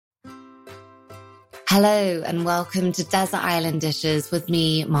Hello and welcome to Desert Island Dishes with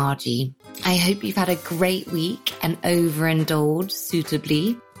me, Margie. I hope you've had a great week and overindulged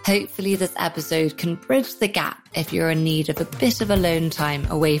suitably. Hopefully this episode can bridge the gap if you're in need of a bit of alone time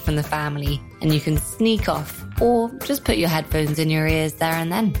away from the family and you can sneak off or just put your headphones in your ears there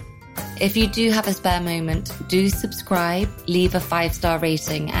and then. If you do have a spare moment, do subscribe, leave a 5-star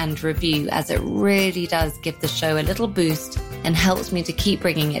rating and review, as it really does give the show a little boost and helps me to keep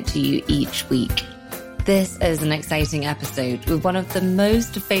bringing it to you each week. This is an exciting episode with one of the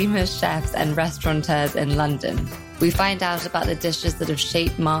most famous chefs and restaurateurs in London. We find out about the dishes that have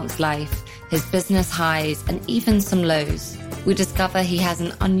shaped Mark's life, his business highs, and even some lows. We discover he has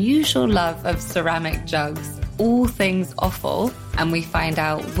an unusual love of ceramic jugs, all things offal, and we find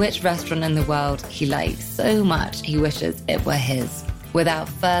out which restaurant in the world he likes so much he wishes it were his. Without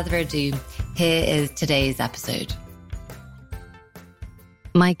further ado, here is today's episode.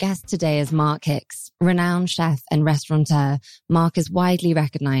 My guest today is Mark Hicks. Renowned chef and restaurateur, Mark is widely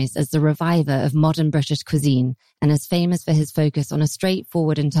recognised as the reviver of modern British cuisine and is famous for his focus on a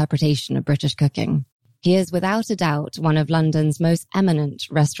straightforward interpretation of British cooking. He is without a doubt one of London's most eminent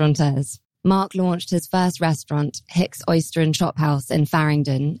restaurateurs. Mark launched his first restaurant, Hicks Oyster and Chop House in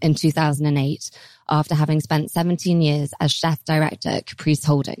Farringdon in 2008, after having spent 17 years as chef-director at Caprice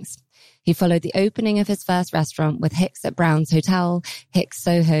Holdings. He followed the opening of his first restaurant with Hicks at Brown's Hotel, Hicks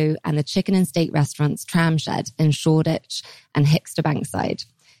Soho, and the chicken and steak restaurants Tramshed in Shoreditch and Hicks to Bankside.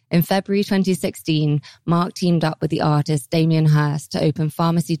 In February 2016, Mark teamed up with the artist Damien Hirst to open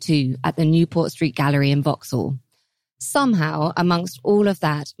Pharmacy 2 at the Newport Street Gallery in Vauxhall. Somehow, amongst all of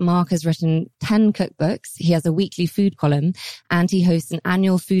that, Mark has written 10 cookbooks, he has a weekly food column, and he hosts an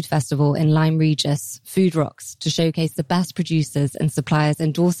annual food festival in Lyme Regis, Food Rocks, to showcase the best producers and suppliers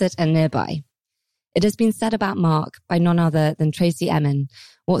in Dorset and nearby. It has been said about Mark by none other than Tracy Emin.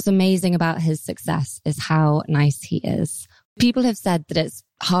 What's amazing about his success is how nice he is. People have said that it's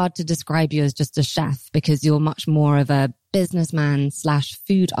hard to describe you as just a chef because you're much more of a businessman /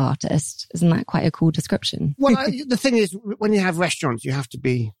 food artist. Isn't that quite a cool description? Well, the thing is, when you have restaurants, you have to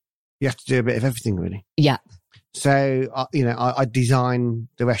do a bit of everything, really. Yeah. So, I design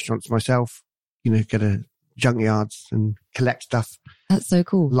the restaurants myself, go to junkyards and collect stuff. That's so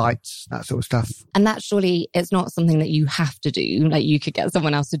cool. Lights, that sort of stuff. And that surely, it's not something that you have to do. Like you could get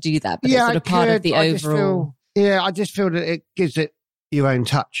someone else to do that, but it's sort of part of the overall. I just feel that it gives it your own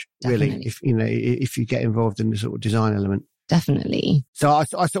touch, Definitely. really, if you get involved in the sort of design element. Definitely. So I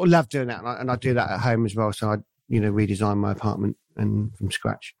sort of love doing that, and I do that at home as well. So I, redesign my apartment and from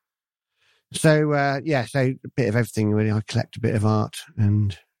scratch. So, so a bit of everything, really. I collect a bit of art,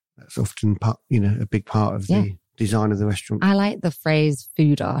 and that's often a big part of the design of the restaurant. I like the phrase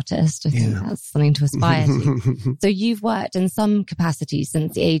food artist. I think that's something to aspire to. So you've worked in some capacity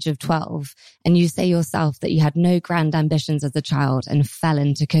since the age of 12, and you say yourself that you had no grand ambitions as a child and fell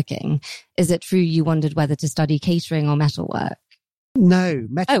into cooking. Is it true you wondered whether to study catering or metalwork? No,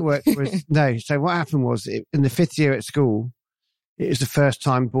 metalwork was no. So what happened was, in the 5th year at school, it was the first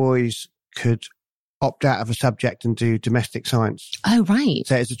time boys could opt out of a subject and do domestic science. Oh, right.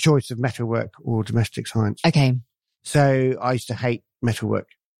 So it's a choice of metalwork or domestic science. Okay. So I used to hate metalwork.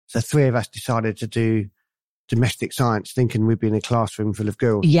 So 3 of us decided to do domestic science, thinking we'd be in a classroom full of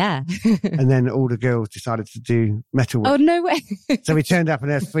girls. Yeah. And then all the girls decided to do metalwork. Oh, no way. So we turned up and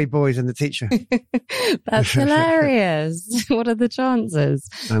there's 3 boys and the teacher. That's hilarious. What are the chances?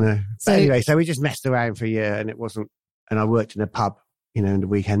 I know. But anyway, so we just messed around for a year, and and I worked in a pub, in the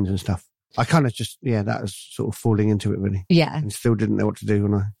weekends and stuff. I kind of just, that was sort of falling into it, really. Yeah. And still didn't know what to do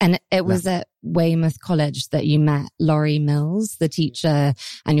when I... And it was at Weymouth College that you met Laurie Mills, the teacher,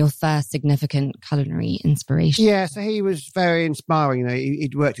 and your first significant culinary inspiration. Yeah, so he was very inspiring.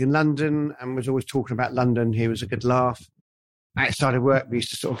 He'd worked in London and was always talking about London. He was a good laugh. Outside of work, we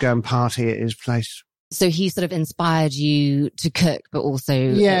used to sort of go and party at his place. So he sort of inspired you to cook, but also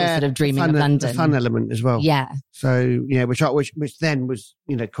it was sort of dreaming of London. The fun element as well. Yeah. So, which then was,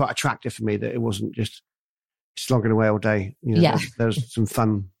 quite attractive for me, that it wasn't just slogging away all day. There was some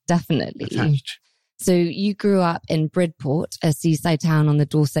fun. Definitely. Attached. So you grew up in Bridport, a seaside town on the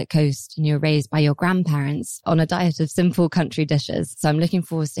Dorset coast, and you were raised by your grandparents on a diet of simple country dishes. So I'm looking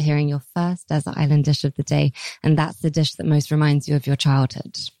forward to hearing your first desert island dish of the day. And that's the dish that most reminds you of your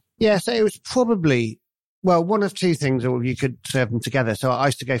childhood. Yeah, so it was probably, one of 2 things, or you could serve them together. So I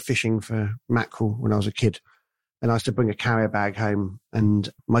used to go fishing for mackerel when I was a kid, and I used to bring a carrier bag home, and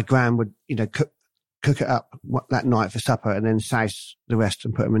my gran would, cook it up that night for supper and then size the rest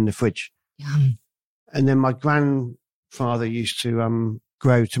and put them in the fridge. Yum. And then my grandfather used to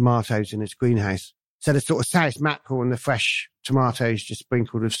grow tomatoes in his greenhouse. So the sort of salad mackerel and the fresh tomatoes just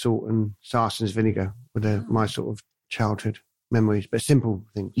sprinkled with salt and Sarsen's vinegar were my sort of childhood memories, but simple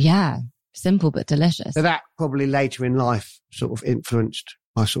things. Yeah, simple but delicious. So that probably later in life sort of influenced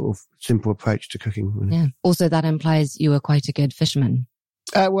my sort of simple approach to cooking. Really. Yeah. Also, that implies you were quite a good fisherman.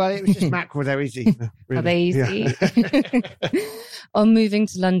 Well, it was just mackerel. They're easy. Really. Are they easy? Yeah. On moving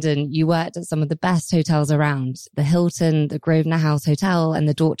to London, you worked at some of the best hotels around, the Hilton, the Grosvenor House Hotel and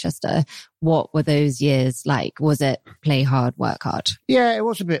the Dorchester. What were those years like? Was it play hard, work hard? Yeah, it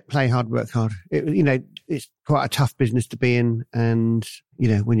was a bit play hard, work hard. It's quite a tough business to be in. And,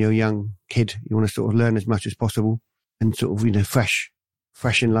 when you're a young kid, you want to sort of learn as much as possible and sort of,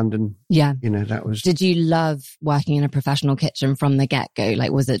 fresh in London. Yeah. That was... Did you love working in a professional kitchen from the get-go?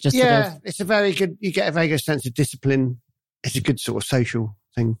 Like, was it just sort of... it's you get a very good sense of discipline. It's a good sort of social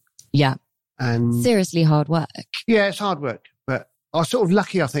thing. Yeah. And seriously hard work. Yeah, it's hard work. But I was sort of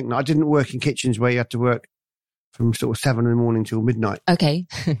lucky, I think, that I didn't work in kitchens where you had to work from sort of 7 a.m. till midnight. Okay.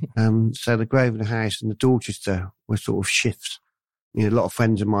 So the Grosvenor House and the Dorchester were sort of shifts. A lot of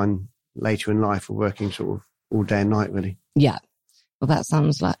friends of mine later in life were working sort of all day and night, really. Yeah. Well, that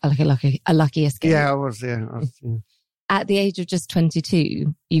sounds like a lucky escape. Yeah, I was. Yeah. At the age of just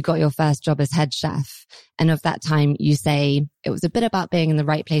 22, you got your first job as head chef. And of that time, you say, it was a bit about being in the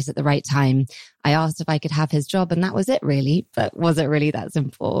right place at the right time. I asked if I could have his job and that was it really. But was it really that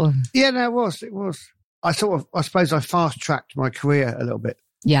simple? Yeah, no, it was. It was. I suppose I fast tracked my career a little bit.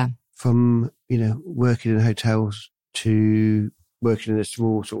 Yeah. From, working in hotels to working in a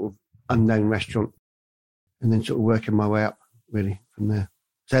small sort of unknown restaurant and then sort of working my way up really from there.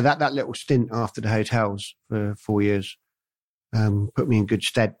 So that little stint after the hotels for 4 years put me in good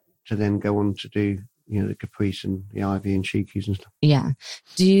stead to then go on to do, the Caprice and the Ivy and Sheiky's and stuff. Yeah.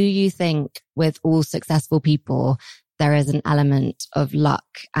 Do you think with all successful people, there is an element of luck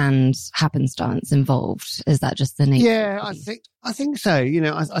and happenstance involved? Is that just the nature? Yeah, I think so.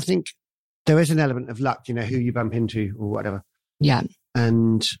 I think there is an element of luck, who you bump into or whatever. Yeah.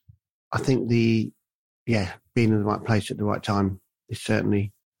 And I think being in the right place at the right time is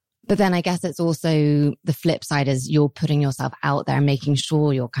certainly... But then I guess it's also the flip side is you're putting yourself out there and making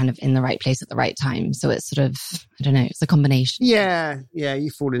sure you're kind of in the right place at the right time. So it's sort of, I don't know, it's a combination. Yeah,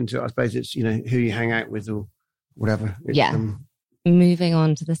 you fall into it. I suppose it's, who you hang out with or whatever. Moving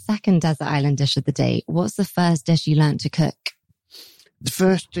on to the second desert island dish of the day. What's the first dish you learned to cook? The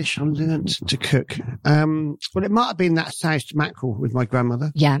first dish I learned to cook? Well, it might have been that soused mackerel with my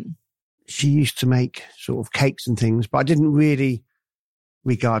grandmother. Yeah. She used to make sort of cakes and things, but I didn't really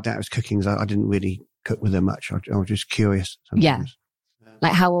regard that as cooking. I didn't really cook with her much. I was just curious sometimes. Yeah.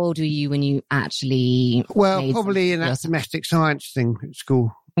 Like how old were you when you actually... Well, probably in that domestic science thing at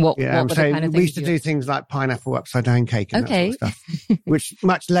school. What were the kind of we used to do things like pineapple upside down cake and that sort of stuff, which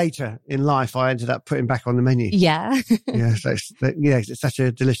much later in life I ended up putting back on the menu. Yeah. So it's such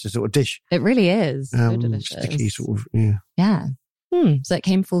a delicious sort of dish. It really is. So delicious. Sticky sort of, yeah. Yeah. So it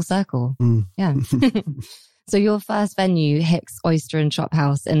came full circle. Yeah. So your first venue, Hicks Oyster and Chop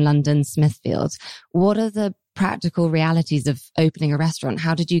House in London, Smithfield. What are the practical realities of opening a restaurant?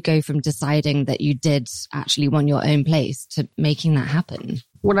 How did you go from deciding that you did actually want your own place to making that happen?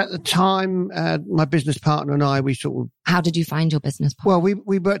 Well, at the time, my business partner and I, we sort of... How did you find your business partner? Well,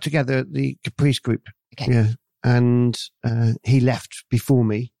 we worked together at the Caprice Group. Okay. Yeah. And he left before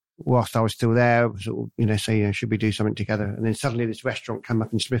me whilst I was still there, sort of, say, should we do something together? And then suddenly this restaurant came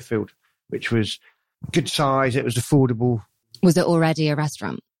up in Smithfield, which was good size. It was affordable. Was it already a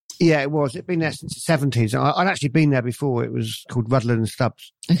restaurant? Yeah, it was. It'd been there since the 70s. I'd actually been there before. It was called Rutland and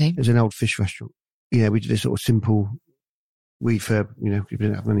Stubbs. Okay. It was an old fish restaurant. Yeah, we did a sort of simple refurb, we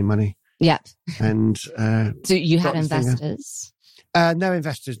didn't have any money. Yep. And so you had investors? No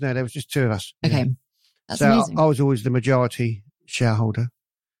investors, no, there was just two of us. Okay. Yeah. That's amazing. I was always the majority shareholder.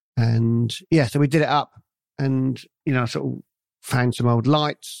 And so we did it up and, I sort of found some old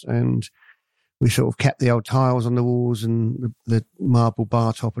lights and we sort of kept the old tiles on the walls and the marble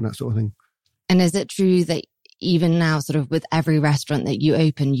bar top and that sort of thing. And is it true that even now, sort of with every restaurant that you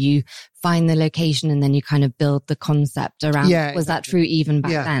open, you find the location and then you kind of build the concept around? Yeah, was that true even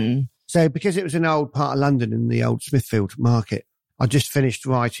back then? So because it was an old part of London in the old Smithfield market, I just finished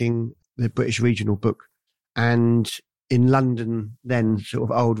writing the British regional book. And in London, then sort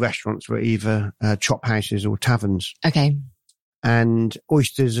of old restaurants were either chop houses or taverns. Okay. And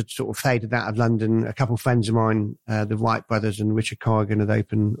oysters had sort of faded out of London. A couple of friends of mine, the Wright brothers and Richard Corrigan, had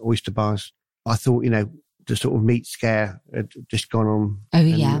opened oyster bars. I thought, the sort of meat scare had just gone on. Oh,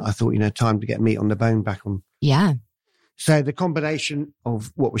 yeah. I thought, time to get meat on the bone back on. Yeah. So the combination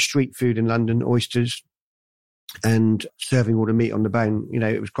of what was street food in London, oysters, and serving all the meat on the bone,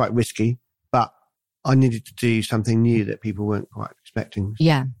 it was quite risky. But I needed to do something new that people weren't quite expecting.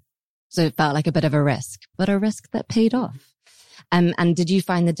 Yeah. So it felt like a bit of a risk, but a risk that paid off. And did you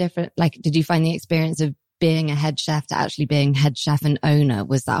find did you find the experience of being a head chef to actually being head chef and owner?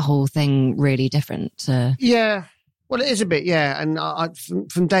 Was that whole thing really different? Yeah. Well, it is a bit, yeah. And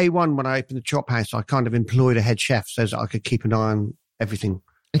from day one, when I opened the Chop House, I kind of employed a head chef so that I could keep an eye on everything.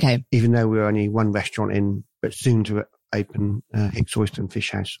 Okay. Even though we were only one restaurant in, but soon to open Hicks Oyster and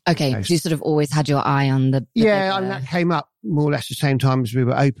Fish House. Okay. So you sort of always had your eye on the yeah, I mean, that came up more or less the same time as we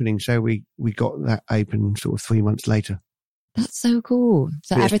were opening. So we got that open sort of 3 months later. That's so cool.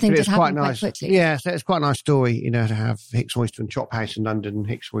 So everything did happen quite quickly. Yeah, so it's quite a nice story, you know, to have Hicks Oyster and Chop House in London and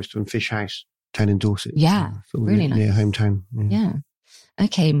Hicks Oyster and Fish House down in Dorset. Yeah, really nice. Near hometown. Yeah.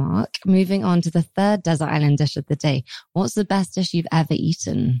 Okay, Mark, moving on to the third desert island dish of the day. What's the best dish you've ever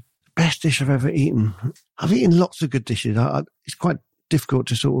eaten? Best dish I've ever eaten? I've eaten lots of good dishes. It's quite difficult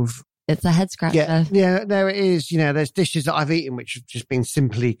to sort of... It's a head scratcher. Yeah, there it is. You know, there's dishes that I've eaten which have just been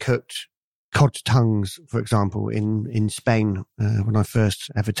simply cooked. Cod tongues, for example, in Spain, when I first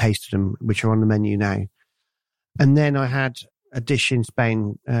ever tasted them, which are on the menu now. And then I had a dish in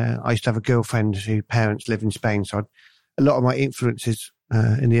Spain. I used to have a girlfriend whose parents live in Spain. So a lot of my influences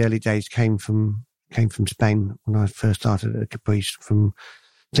in the early days came from Spain when I first started at Caprice, from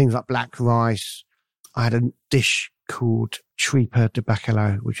things like black rice. I had a dish called tripa de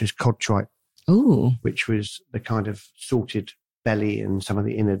bacalao, which is cod tripe. Ooh. Which was the kind of salted belly and some of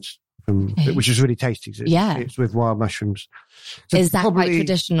the innards, which is really tasty. It's with wild mushrooms. So is that quite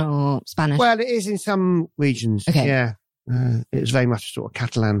traditional Spanish? Well, it is in some regions. Okay. Yeah. It was very much a sort of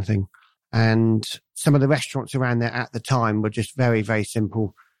Catalan thing. And some of the restaurants around there at the time were just very, very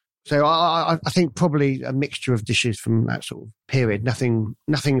simple. So I think probably a mixture of dishes from that sort of period. Nothing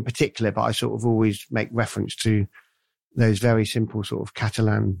in particular, but I sort of always make reference to those very simple sort of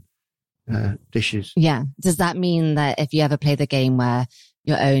Catalan dishes. Yeah. Does that mean that if you ever play the game where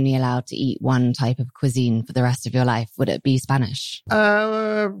you're only allowed to eat one type of cuisine for the rest of your life, would it be Spanish?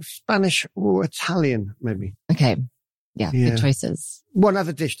 Spanish or Italian, maybe. Okay. Yeah, good choices. One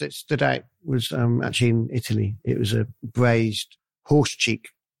other dish that stood out was actually in Italy. It was a braised horse cheek.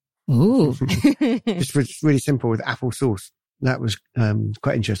 Ooh. It's really simple with apple sauce. That was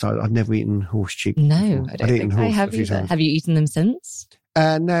quite interesting. I'd never eaten horse cheek. No, I don't think I have either. Have you eaten them since?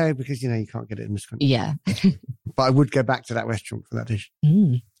 No, because, you can't get it in this country. Yeah. But I would go back to that restaurant for that dish.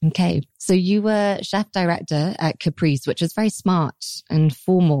 Okay. So you were chef director at Caprice, which is very smart and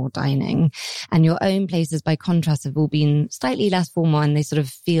formal dining. And your own places, by contrast, have all been slightly less formal and they sort of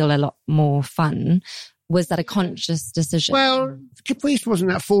feel a lot more fun. Was that a conscious decision? Well, Caprice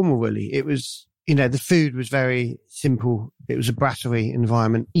wasn't that formal, really. It was, the food was very simple. It was a brasserie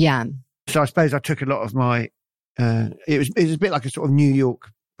environment. Yeah. So I suppose I took a lot of my... it was a bit like a sort of New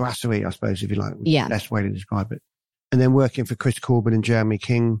York brasserie, I suppose, if you like. Yeah. Best way to describe it. And then working for Chris Corbin and Jeremy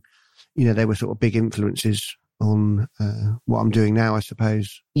King, they were sort of big influences on what I'm doing now, I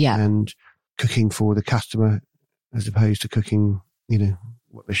suppose. Yeah. And cooking for the customer as opposed to cooking,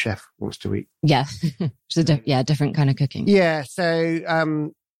 what the chef wants to eat. Yeah. So different kind of cooking. Yeah. So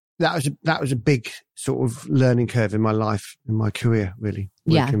that was a big sort of learning curve in my life, in my career, really.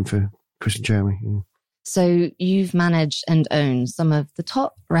 Working for Chris and Jeremy. Yeah. So you've managed and owned some of the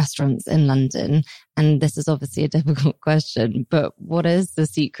top restaurants in London. And this is obviously a difficult question, but what is the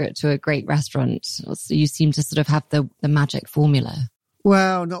secret to a great restaurant? So you seem to sort of have the magic formula.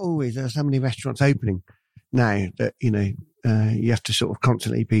 Well, not always. There are so many restaurants opening now that, you have to sort of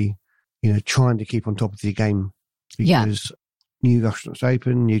constantly be, trying to keep on top of the game, because new restaurants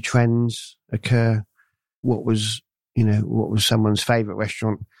open, new trends occur. What was someone's favourite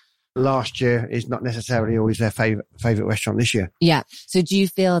restaurant last year is not necessarily always their favourite restaurant this year. Yeah. So do you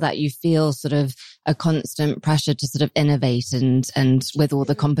feel that you feel sort of a constant pressure to sort of innovate and with all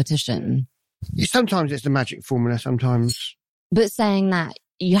the competition? Sometimes it's the magic formula, sometimes. But saying that,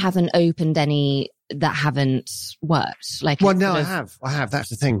 you haven't opened any that haven't worked? Well, no, I have. That's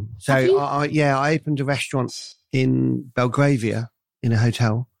the thing. So I opened a restaurant in Belgravia in a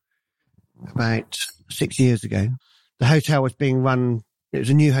hotel about 6 years ago. The hotel was being run... It was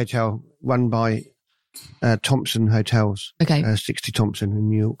a new hotel run by Thompson Hotels. Okay. 60 Thompson in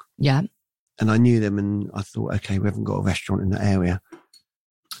New York. Yeah. And I knew them and I thought, okay, we haven't got a restaurant in that area.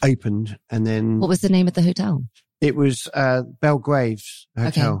 Opened and then... What was the name of the hotel? It was Belgrave's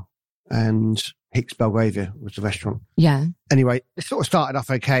Hotel. Okay. And Hicks Belgravia was the restaurant. Yeah. Anyway, it sort of started off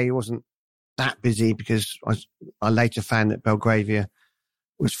okay. It wasn't that busy because I later found that Belgravia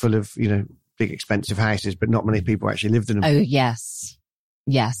was full of, big expensive houses, but not many people actually lived in them. Oh, yes.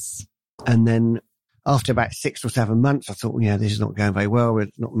 Yes. And then after about 6 or 7 months, I thought, this is not going very well. We're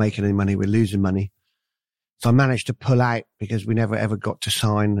not making any money. We're losing money. So I managed to pull out because we never ever got to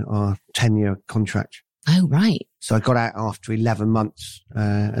sign our 10-year contract. Oh, right. So I got out after 11 months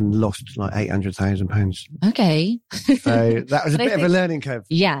and lost like £800,000. Okay. So that was a bit of a learning curve.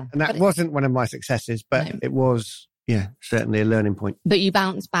 Yeah. And that wasn't one of my successes, but it was, certainly a learning point. But you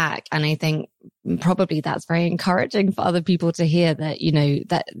bounced back. And I think probably that's very encouraging for other people to hear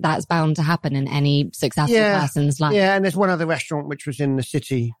that, that's bound to happen in any successful person's life. Yeah. And there's one other restaurant which was in the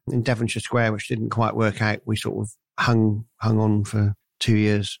city in Devonshire Square, which didn't quite work out. We sort of hung on for 2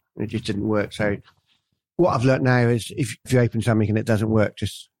 years. It just didn't work. So what I've learnt now is if you open something and it doesn't work,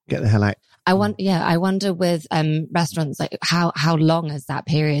 just get the hell out. I wonder with restaurants, like how long is that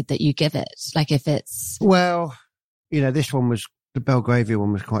period that you give it? Like if it's... Well, this one was, the Belgravia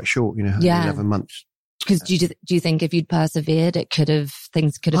one was quite short, 11 months. Because do you think if you'd persevered,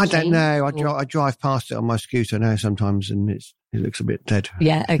 things could have changed? I don't know. I drive past it on my scooter now sometimes and it looks a bit dead.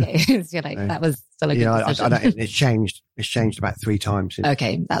 Yeah, okay. So you're like, that was still a good decision. It's changed. It's changed about 3 times.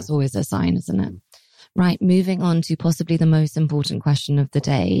 Okay, that's always a sign, isn't it? Right, moving on to possibly the most important question of the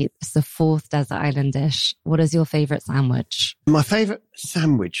day. It's the 4th desert island dish. What is your favourite sandwich? My favourite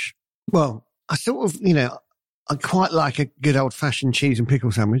sandwich? Well, I sort of, I quite like a good old-fashioned cheese and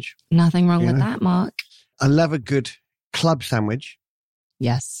pickle sandwich. Nothing wrong with that, Mark. I love a good club sandwich.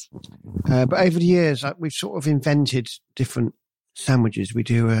 Yes. But over the years, we've sort of invented different sandwiches. We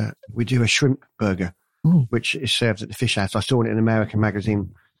do a shrimp burger, which is served at the Fish House. I saw it in an American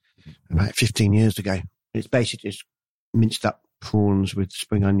magazine about 15 years ago. It's basically just minced up prawns with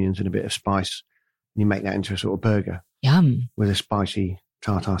spring onions and a bit of spice. And you make that into a sort of burger. Yum. With a spicy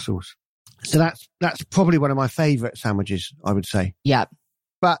tartar sauce. So that's probably one of my favourite sandwiches, I would say. Yeah.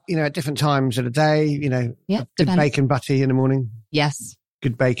 But, at different times of the day, good bacon butty in the morning. Yes.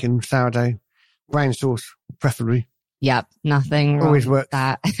 Good bacon, sourdough, brown sauce, preferably. Yep, nothing wrong Always with works.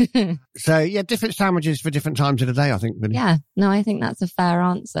 that. So, different sandwiches for different times of the day, I think. Really. Yeah, no, I think that's a fair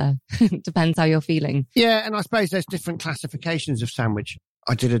answer. Depends how you're feeling. Yeah, and I suppose there's different classifications of sandwich.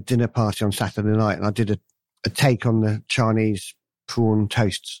 I did a dinner party on Saturday night and I did a take on the Chinese prawn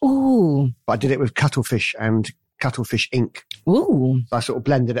toasts. Ooh. But I did it with cuttlefish and cuttlefish ink. Ooh. So I sort of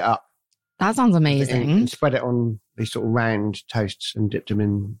blended it up. That sounds amazing. And spread it on these sort of round toasts and dipped them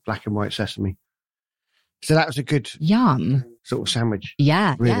in black and white sesame. So that was a good sort of sandwich.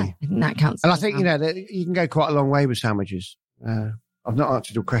 Yeah, really. Yeah. I think that counts. And I think, you can go quite a long way with sandwiches. I've not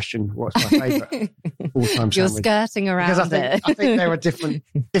answered your question. What's my favourite all-time sandwich? You're skirting around because I think there are different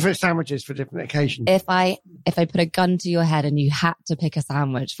sandwiches for different occasions. If I put a gun to your head and you had to pick a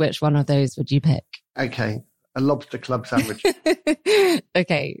sandwich, which one of those would you pick? Okay, a lobster club sandwich.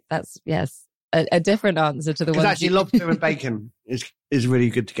 Okay, that's, yes, a different answer to the one. Because actually lobster and bacon is really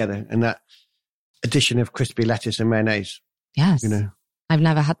good together. And that addition of crispy lettuce and mayonnaise. Yes. I've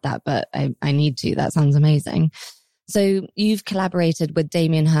never had that, but I need to. That sounds amazing. So you've collaborated with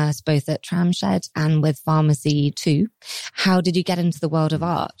Damien Hirst both at Tramshed and with Pharmacy too. How did you get into the world of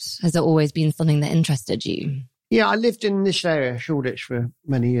art? Has it always been something that interested you? Yeah, I lived in this area, Shoreditch, for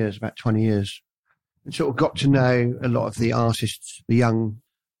many years, about 20 years. And sort of got to know a lot of the artists, the young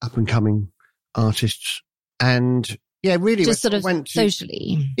up-and-coming artists. And yeah, really just sort of went to,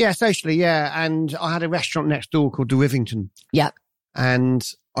 socially. Yeah, socially, yeah. And I had a restaurant next door called the Rivington. Yep. And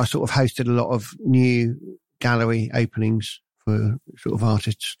I sort of hosted a lot of new gallery openings for sort of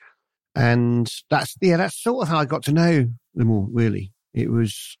artists. And that's sort of how I got to know them all, really. It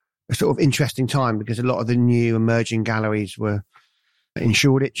was a sort of interesting time because a lot of the new emerging galleries were in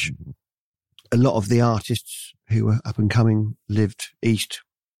Shoreditch. A lot of the artists who were up and coming lived east.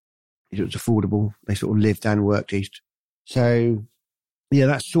 It was affordable. They sort of lived and worked east. So, yeah,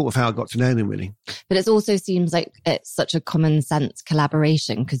 that's sort of how I got to know them, really. But it also seems like it's such a common sense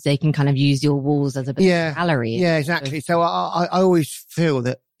collaboration because they can kind of use your walls as a bit of a gallery. Yeah, exactly. So I always feel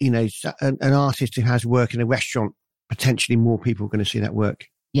that, an artist who has work in a restaurant, potentially more people are going to see that work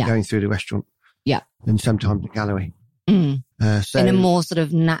going through the restaurant than sometimes the gallery. Mm. So, in a more sort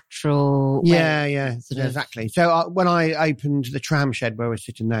of natural way. Yeah, exactly. So when I opened the Tramshed where we're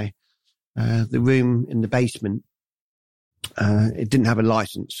sitting now, the room in the basement, it didn't have a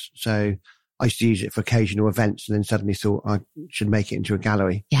license. So I used to use it for occasional events and then suddenly thought I should make it into a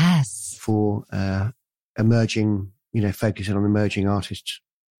gallery. Yes. For emerging, focusing on emerging artists.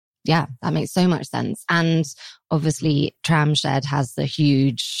 Yeah, that makes so much sense. And obviously Tramshed has the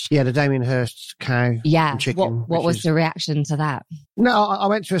huge... Yeah, the Damien Hirst cow and chicken. What was the reaction to that? No, I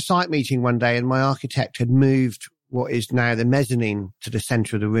went to a site meeting one day and my architect had moved what is now the mezzanine to the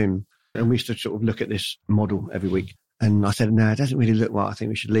centre of the room. And we used to sort of look at this model every week. And I said, no, it doesn't really look well. I think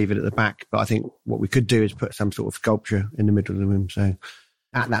we should leave it at the back. But I think what we could do is put some sort of sculpture in the middle of the room. So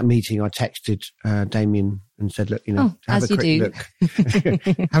at that meeting, I texted Damien and said, look, have a quick look.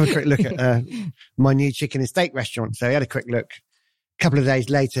 Have a quick look at my new chicken and steak restaurant. So he had a quick look. A couple of days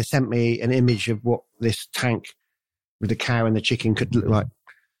later, sent me an image of what this tank with the cow and the chicken could look like.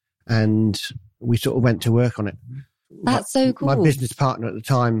 And we sort of went to work on it. That's so cool. My business partner at the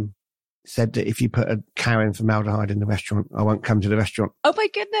time said that if you put a cow in formaldehyde in the restaurant, I won't come to the restaurant. Oh my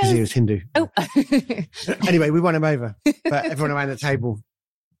goodness. Because he was Hindu. Oh. Anyway, we won him over. But everyone around the table.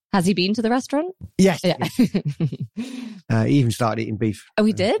 Has he been to the restaurant? Yes. Yeah. He even started eating beef. Oh,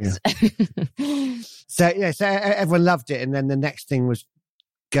 he did? Yeah. So everyone loved it. And then the next thing was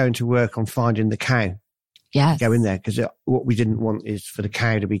going to work on finding the cow. Yes. Go in there, because what we didn't want is for the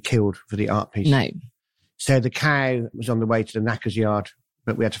cow to be killed for the art piece. No. So the cow was on the way to the knacker's yard,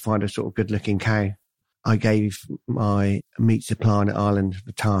 but we had to find a sort of good-looking cow. I gave my meat supplier in Ireland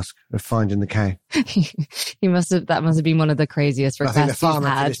the task of finding the cow. That must have been one of the craziest requests. I think the farmer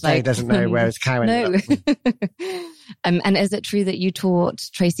to this day doesn't know where his cow ended up. And is it true that you taught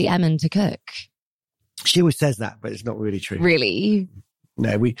Tracy Emin to cook? She always says that, but it's not really true. Really?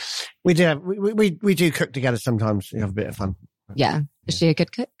 No, we do cook together sometimes. We have a bit of fun. Yeah. Is she a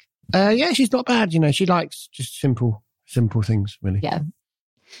good cook? Yeah, she's not bad. She likes just simple things, really. Yeah.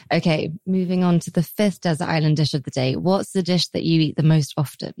 Okay, moving on to the fifth desert island dish of the day. What's the dish that you eat the most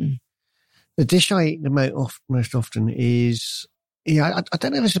often? The dish I eat the most often is, I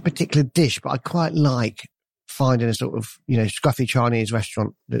don't know if it's a particular dish, but I quite like finding a sort of, scruffy Chinese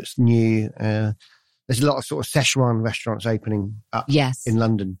restaurant that's new. There's a lot of sort of Szechuan restaurants opening up in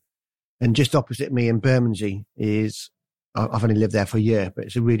London. And just opposite me in Bermondsey I've only lived there for a year, but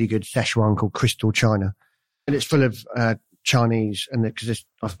it's a really good Szechuan called Crystal China. And it's full of Chinese, and because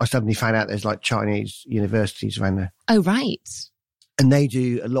I suddenly found out there's like Chinese universities around there. Oh, right. And they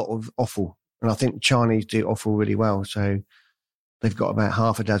do a lot of offal. And I think Chinese do offal really well. So they've got about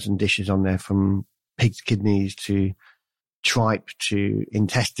half a dozen dishes on there, from pig's kidneys to tripe to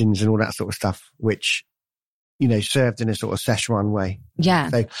intestines and all that sort of stuff, which, served in a sort of Szechuan way. Yeah.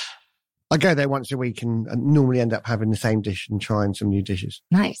 So I go there once a week and normally end up having the same dish and trying some new dishes.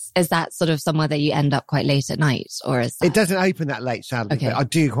 Nice. Is that sort of somewhere that you end up quite late at night, or is that... It doesn't open that late, sadly. Okay. But I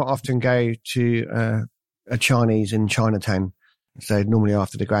do quite often go to a Chinese in Chinatown. So normally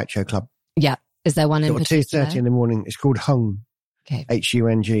after the Groucho Club. Yeah. Is there one in particular? 2:30 in the morning. It's called Hung. Okay.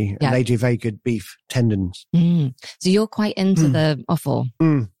 Hung. Yeah. And they do very good beef tendons. Mm. So you're quite into the offal.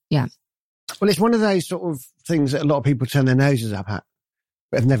 Mm. Yeah. Well, it's one of those sort of things that a lot of people turn their noses up at,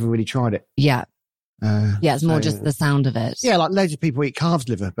 but have never really tried it. Yeah. It's more just the sound of it. Yeah, like loads of people eat calf's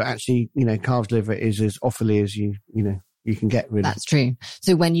liver, but actually, calf's liver is as offally as you can get, really. That's true.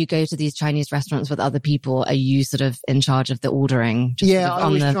 So when you go to these Chinese restaurants with other people, are you sort of in charge of the ordering? I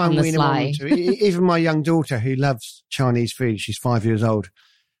always try and wean them sly? on. Even my young daughter, who loves Chinese food, she's 5 years old,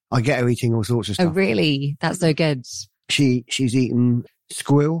 I get her eating all sorts of stuff. Oh, really? That's so good. She's eaten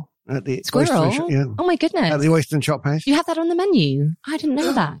squirrel at the squirrel. Oh my goodness! At the Oyster and Chop House. You have that on the menu? I didn't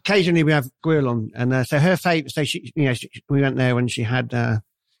know that. Occasionally we have squirrel on, and so her favourite. So we went there when she had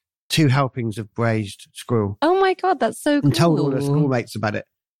 2 helpings of braised squirrel. Oh my God, that's so cool! And told all her schoolmates about it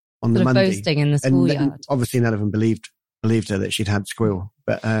on the Monday. Boasting in the schoolyard. Obviously, none of them believed her that she'd had squirrel.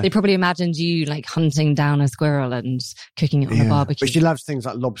 But they probably imagined you like hunting down a squirrel and cooking it on a barbecue. But she loves things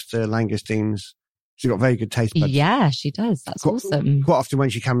like lobster, langoustines. She's got very good taste buds. Yeah, she does. That's awesome. Quite often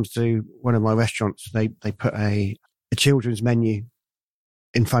when she comes to one of my restaurants, they put a children's menu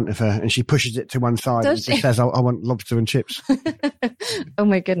in front of her, and she pushes it to one side and just says, I want lobster and chips. Oh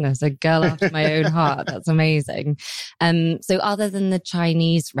my goodness, a girl after my own heart. That's amazing. So other than the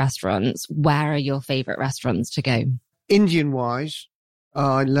Chinese restaurants, where are your favourite restaurants to go? Indian-wise,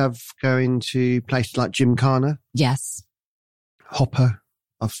 I love going to places like Gymkhana. Yes. Hopper.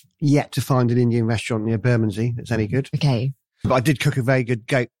 I've yet to find an Indian restaurant near Bermondsey that's any good. Okay. But I did cook a very good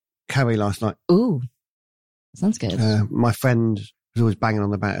goat curry last night. Ooh, sounds good. My friend was always banging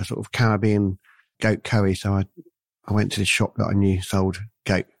on about a sort of Caribbean goat curry, so I went to the shop that I knew sold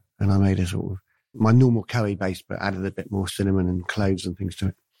goat, and I made a sort of my normal curry base, but added a bit more cinnamon and cloves and things to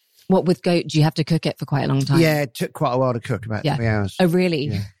it. What with goat? Do you have to cook it for quite a long time? Yeah, it took quite a while to cook, about 3 hours. Oh, really?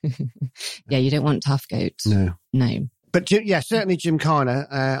 Yeah. Yeah, you don't want tough goat. No. But certainly Gymkhana.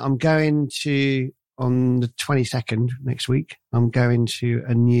 I'm going to, on the 22nd next week, I'm going to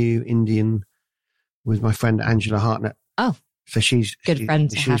a new Indian with my friend Angela Hartnett. Oh, so she's good friend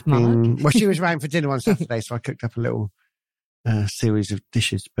to have, Mark. Well, she was around for dinner on Saturday, so I cooked up a little series of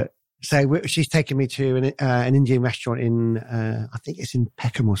dishes. But so she's taken me to an Indian restaurant in, I think it's in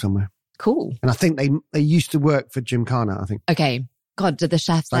Peckham or somewhere. Cool. And I think they used to work for Gymkhana, I think. Okay. God, do the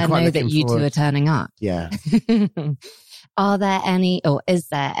chefs there know that you two are turning up? Yeah. Are there any, or is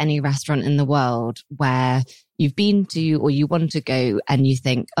there any restaurant in the world where you've been to or you want to go and you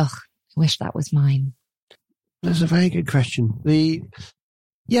think, oh, I wish that was mine? That's a very good question.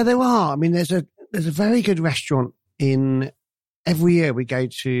 Yeah, there are. I mean, there's a very good restaurant every year we go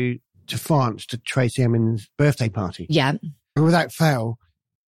to France to Tracy Emin's birthday party. Yeah. And without fail,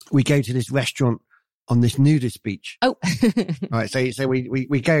 we go to this restaurant on this nudist beach. Oh. Right. So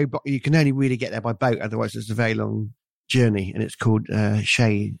we go, but you can only really get there by boat. Otherwise it's a very long journey, and it's called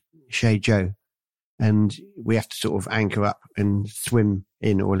Chez Joe. And we have to sort of anchor up and swim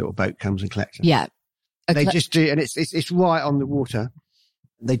in, or a little boat comes and collects us. Yeah. They just do, and it's right on the water.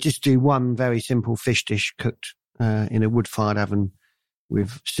 They just do one very simple fish dish cooked in a wood-fired oven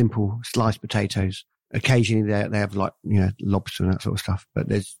with simple sliced potatoes. Occasionally they have like, lobster and that sort of stuff, but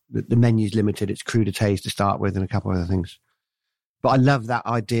the menu's limited. It's crudités to start with and a couple of other things. But I love that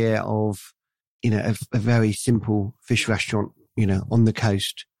idea of, a very simple fish restaurant, on the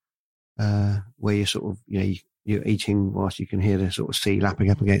coast, where you're sort of, you're eating whilst you can hear the sort of sea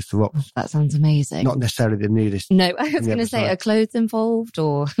lapping up against the rocks. That sounds amazing. Not necessarily the nudist. No, I was going to say, are clothes involved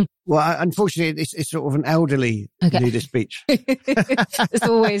or? Well, unfortunately, it's sort of an elderly nudist beach. It's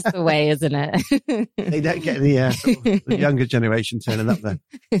always the way, isn't it? They don't get the younger generation turning up there.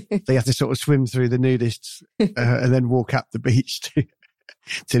 They have to sort of swim through the nudists and then walk up the beach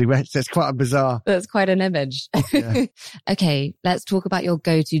to the rest. That's quite a bizarre. That's quite an image. Yeah. Okay, let's talk about your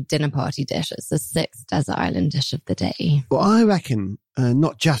go-to dinner party dish. It's the 6th desert island dish of the day. Well, I reckon,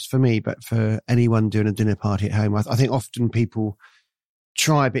 not just for me, but for anyone doing a dinner party at home, I think often people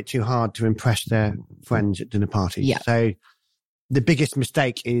try a bit too hard to impress their friends at dinner parties. Yeah. So the biggest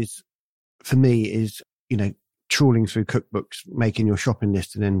mistake for me is, trawling through cookbooks, making your shopping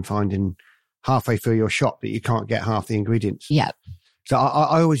list, and then finding halfway through your shop that you can't get half the ingredients. Yeah. So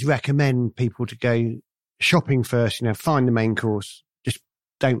I always recommend people to go shopping first, find the main course. Just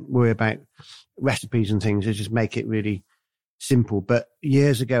don't worry about recipes and things. Just make it really simple. But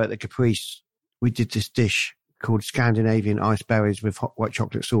years ago at the Caprice, we did this dish called Scandinavian iced berries with hot white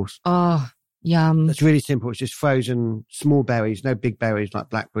chocolate sauce. Oh, yum. It's really simple. It's just frozen small berries, no big berries like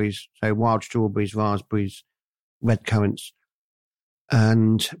blackberries. So wild strawberries, raspberries, red currants,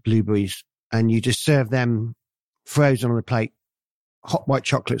 and blueberries. And you just serve them frozen on a plate. Hot white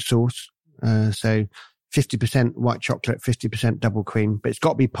chocolate sauce. So 50% white chocolate, 50% double cream, but it's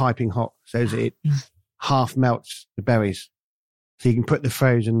got to be piping hot so that it half melts the berries. So you can put the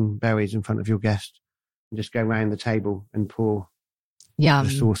frozen berries in front of your guest and just go around the table and pour the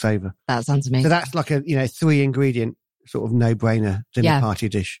sauce over. That sounds amazing. So that's like a, 3 ingredient sort of no-brainer dinner party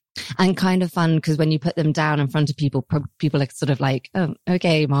dish. And kind of fun because when you put them down in front of people, people are sort of like, oh,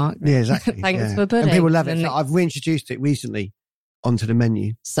 okay, Mark. Yeah, exactly. Thanks for putting. And people love it. So I've reintroduced it recently onto the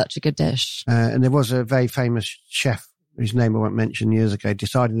menu. Such a good dish. And there was a very famous chef, whose name I won't mention, years ago,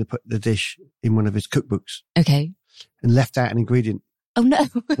 decided to put the dish in one of his cookbooks. Okay. And left out an ingredient. Oh, no.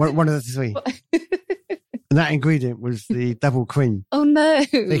 One of the 3. And that ingredient was the double cream. Oh, no.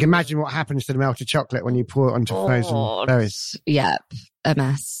 So you can imagine what happens to the melted chocolate when you pour it onto frozen berries. Yep. A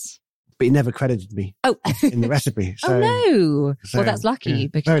mess. But he never credited me in the recipe. So, oh, no. Well, that's lucky,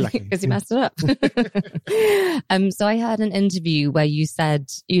 because you messed it up. So I heard an interview where you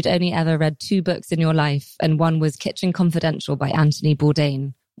said you'd only ever read 2 books in your life, and one was Kitchen Confidential by Anthony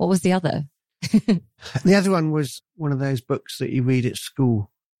Bourdain. What was the other? The other one was one of those books that you read at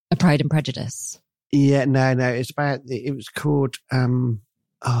school. A Pride and Prejudice. Yeah, no. It was called,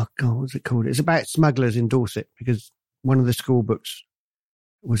 what was it called? It's about smugglers in Dorset, because one of the school books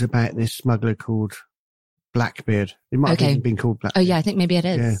was about this smuggler called Blackbeard. It might have even been called Blackbeard. Oh, yeah, I think maybe it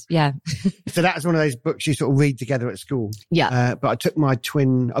is. Yeah. So that was one of those books you sort of read together at school. Yeah. But I took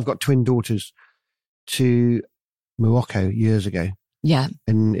I've got twin daughters, to Morocco years ago. Yeah.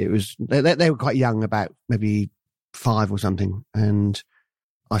 And it was, they were quite young, about maybe 5 or something. And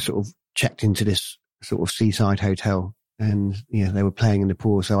I sort of checked into this sort of seaside hotel, and, they were playing in the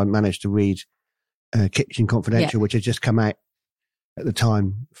pool. So I managed to read Kitchen Confidential, which had just come out at the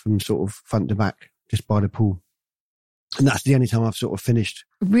time, from sort of front to back, just by the pool. And that's the only time I've sort of finished.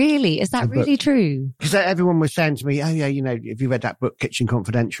 Really? Is that really true? Because everyone was saying to me, oh yeah, if you read that book, Kitchen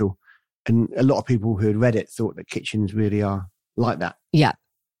Confidential, and a lot of people who had read it thought that kitchens really are like that. Yeah.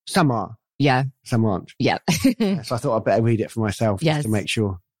 Some are. Yeah. Some aren't. Yeah. So I thought I'd better read it for myself just to make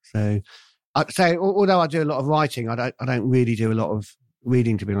sure. So although I do a lot of writing, I don't really do a lot of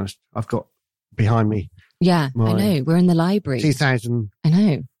reading, to be honest. I've got behind me. Yeah, I know. We're in the library. 2000. I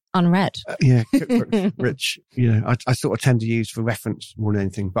know. Unread. Cookbooks, which, I sort of tend to use for reference more than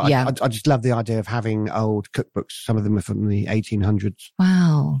anything. But I just love the idea of having old cookbooks. Some of them are from the 1800s.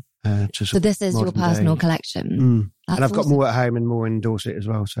 Wow. So this is your personal collection. And I've got more at home and more in Dorset as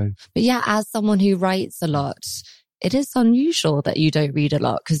well. So, but yeah, as someone who writes a lot, it is unusual that you don't read a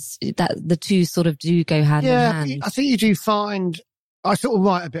lot because that the two sort of do go hand in hand. I think you do find I sort of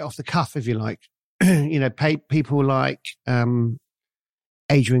write a bit off the cuff, if you like. People like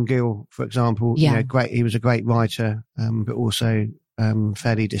Adrian Gill, for example. Yeah. Great. He was a great writer, but also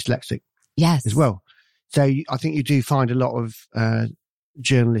fairly dyslexic. Yes, as well. So I think you do find a lot of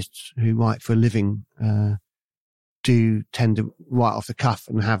journalists who write for a living do tend to write off the cuff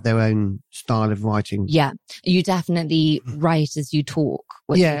and have their own style of writing. Yeah, you definitely write as you talk,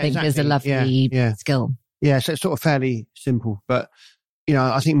 which I think is a lovely skill. Yeah, so it's sort of fairly simple, but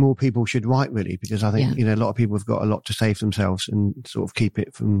I think more people should write really, because I think a lot of people have got a lot to say for themselves and sort of keep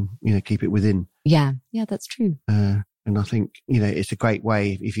it within. Yeah, that's true. And I think it's a great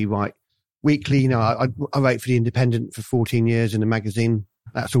way if you write weekly. I wrote for the Independent for 14 years in the magazine.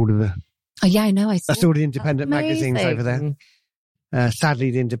 That's all of the. Oh yeah, I know. That's all the independent magazines over there.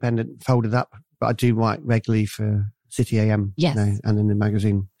 Sadly, the Independent folded up, but I do write regularly for City AM. Yes, and in the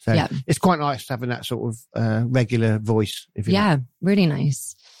magazine. So it's quite nice having that sort of regular voice. If you like. Really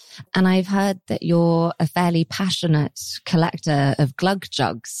nice. And I've heard that you're a fairly passionate collector of glug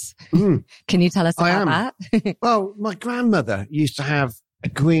jugs. Can you tell us about that? Well, my grandmother used to have a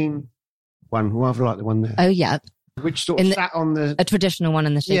green one, rather like the one there. Oh yeah. Which sort of sat on a traditional one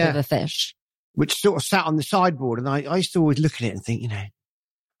in the shape of a fish. Which sort of sat on the sideboard, and I used to always look at it and think, I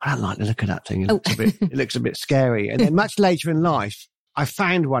don't like the look of that thing. It looks a bit scary. And then much later in life, I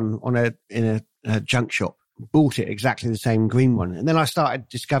found one in a junk shop, bought it exactly the same green one, and then I started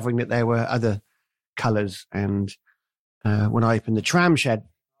discovering that there were other colours. And when I opened the tram shed,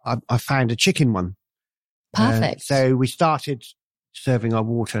 I found a chicken one. Perfect. So we started serving our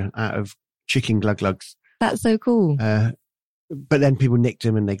water out of chicken glug-lugs. That's so cool. But then people nicked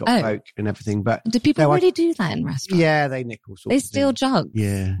them and they got broke and everything. But do people really do that in restaurants? Yeah, they nick all sorts. They steal jugs.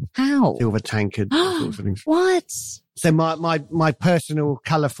 Yeah. How? Silver tankard, all sorts of things. What? So my personal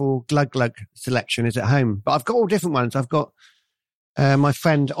colourful glug selection is at home, but I've got all different ones. I've got my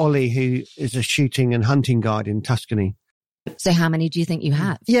friend Ollie, who is a shooting and hunting guide in Tuscany. So how many do you think you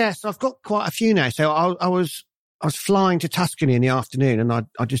have? Yeah, so I've got quite a few now. So I was flying to Tuscany in the afternoon, and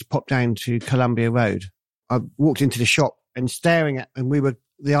I just popped down to Columbia Road. I walked into the shop and staring at, and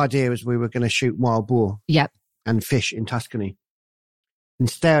the idea was we were going to shoot wild boar. Yep. And fish in Tuscany. And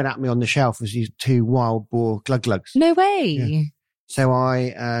staring at me on the shelf was these 2 wild boar glug-lugs. No way. Yeah. So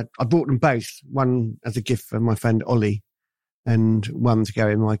I bought them both, one as a gift for my friend Ollie and one to go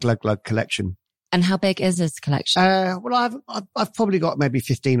in my glug-lug collection. And how big is this collection? Well, I've probably got maybe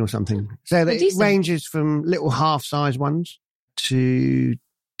 15 or something. So it ranges from little half-size ones to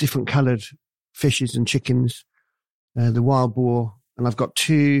different coloured fishes and chickens, the wild boar, and I've got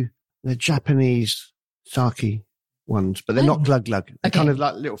 2 Japanese sake ones, but they're not glug-lug. They're kind of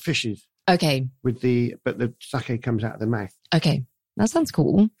like little fishes. Okay. But the sake comes out of the mouth. Okay. That sounds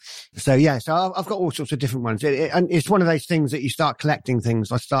cool. So yeah, so I've got all sorts of different ones. And it's one of those things that you start collecting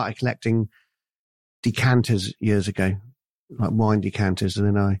things. I started collecting decanters years ago, like wine decanters, and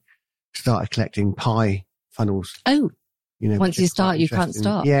then I started collecting pie funnels. Oh, once you start, you can't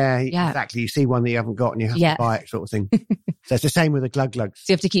stop. Yeah, exactly. You see one that you haven't got and you have to buy it, sort of thing. So it's the same with the glug-lugs.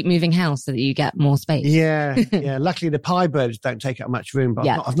 So you have to keep moving house so that you get more space. Yeah. Luckily, the pie birds don't take up much room, but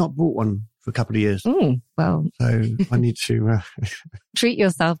I've not bought one for a couple of years. Oh, well. So I need to... treat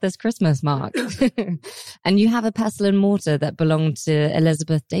yourself this Christmas, Mark. And you have a pestle and mortar that belonged to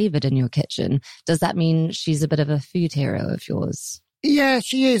Elizabeth David in your kitchen. Does that mean she's a bit of a food hero of yours? Yeah,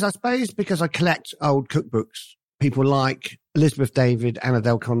 she is, I suppose, because I collect old cookbooks. People like Elizabeth David, Anna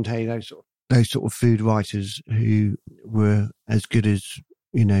Del Conte, those sort of food writers who were as good as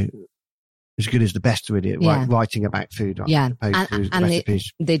the best really at writing about food. And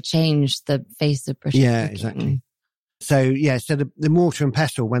recipes. They changed the face of British cooking. Exactly. So the mortar and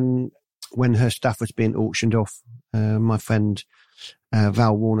pestle, when her stuff was being auctioned off, my friend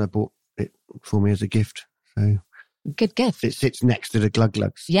Val Warner bought it for me as a gift. So good gift. It sits next to the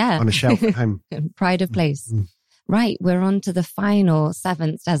glug-lugs on a shelf at home. Pride of place. Mm. Right, we're on to the final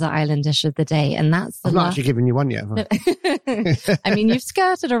 7th desert island dish of the day, and that's I've not actually given you one yet, have I? I mean, you've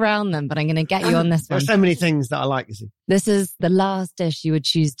skirted around them, but I'm going to get you on this one. There's so many things that I like, you see. This is the last dish you would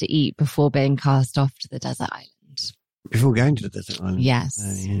choose to eat before being cast off to the desert island. Before going to the desert island? Yes.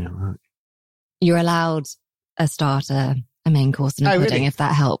 Right. You're allowed a starter, a main course, and a pudding, really? If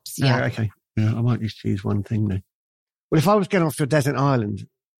that helps. Yeah. Oh, okay. Yeah, I might just choose one thing then. Well, if I was going off to a desert island,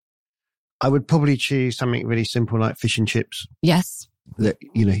 I would probably choose something really simple like fish and chips. Yes. That,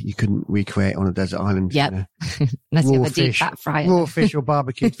 you couldn't recreate on a desert island. Yep. Unless you have a deep fat fryer. Raw fish or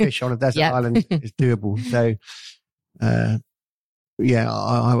barbecued fish on a desert island is doable. So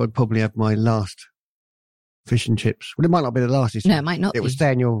I would probably have my last fish and chips. Well, it might not be the last. No, it might not. It would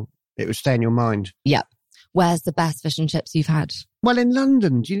stay in your mind. Yep. Where's the best fish and chips you've had? Well, in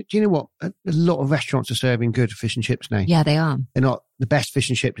London, do you know what? A lot of restaurants are serving good fish and chips now. Yeah, they are. They're not, the best fish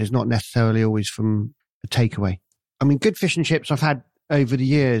and chips is not necessarily always from a takeaway. I mean, good fish and chips I've had over the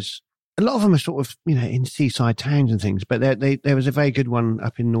years. A lot of them are sort of, in seaside towns and things, but there was a very good one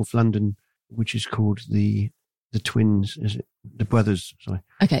up in North London, which is called the Twins, is it? The Brothers, sorry.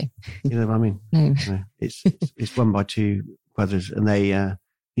 Okay. You know what I mean? No. It's run by two brothers, and they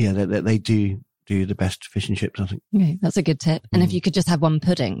do the best fish and chips, I think. Okay, that's a good tip. And if you could just have one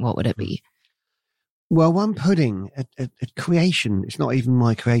pudding, what would it be? Well, one pudding, a creation. It's not even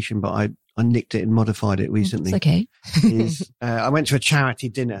my creation, but I nicked it and modified it recently. It's okay. I went to a charity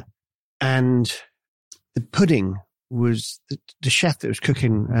dinner, and the pudding was the chef that was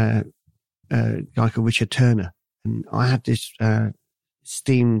cooking, a guy called Richard Turner. And I had this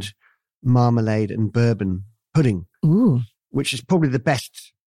steamed marmalade and bourbon pudding, which is probably the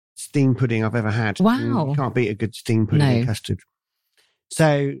best steamed pudding I've ever had. Wow. You can't beat a good steamed pudding and custard.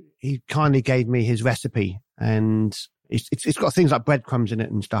 So he kindly gave me his recipe, and it's got things like breadcrumbs in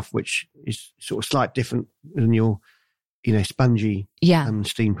it and stuff, which is sort of slightly different than your, spongy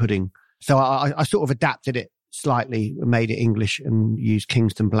steamed pudding. So I sort of adapted it slightly, made it English, and used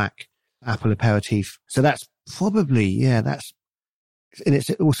Kingston Black apple aperitif. So that's probably, and it's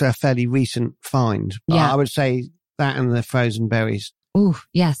also a fairly recent find. I would say that and the frozen berries. Oh,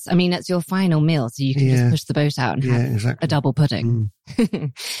 yes. I mean, it's your final meal, so you can just push the boat out and have a double pudding.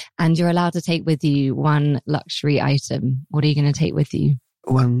 And you're allowed to take with you one luxury item. What are you going to take with you?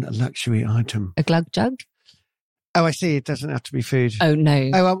 One luxury item. A glug jug? Oh, I see. It doesn't have to be food. Oh,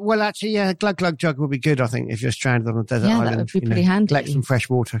 no. Oh, well, actually, a glug jug would be good, I think, if you're stranded on a desert island. Yeah, that would be pretty handy. Collect some fresh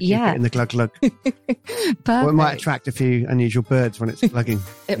water, keep it in the glug. Perfect. Or it might attract a few unusual birds when it's glugging.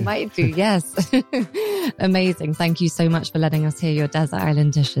 It might do, yes. Amazing. Thank you so much for letting us hear your desert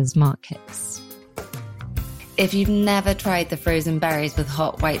island dishes, Mark Hicks. If you've never tried the frozen berries with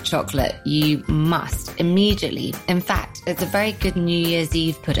hot white chocolate, you must immediately. In fact, it's a very good New Year's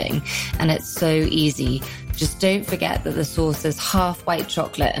Eve pudding, and it's so easy. Just don't forget that the sauce is half white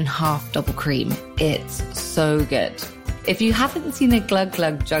chocolate and half double cream. It's so good. If you haven't seen a glug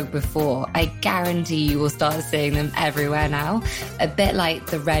jug before, I guarantee you will start seeing them everywhere now. A bit like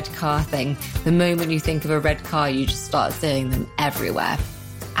the red car thing. The moment you think of a red car, you just start seeing them everywhere.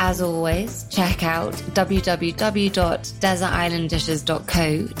 As always, check out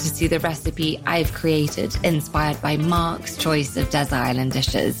www.desertislanddishes.co to see the recipe I've created, inspired by Mark's choice of desert island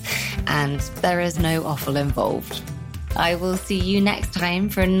dishes. And there is no offal involved. I will see you next time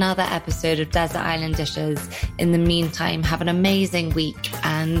for another episode of Desert Island Dishes. In the meantime, have an amazing week,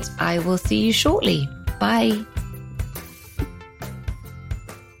 and I will see you shortly. Bye.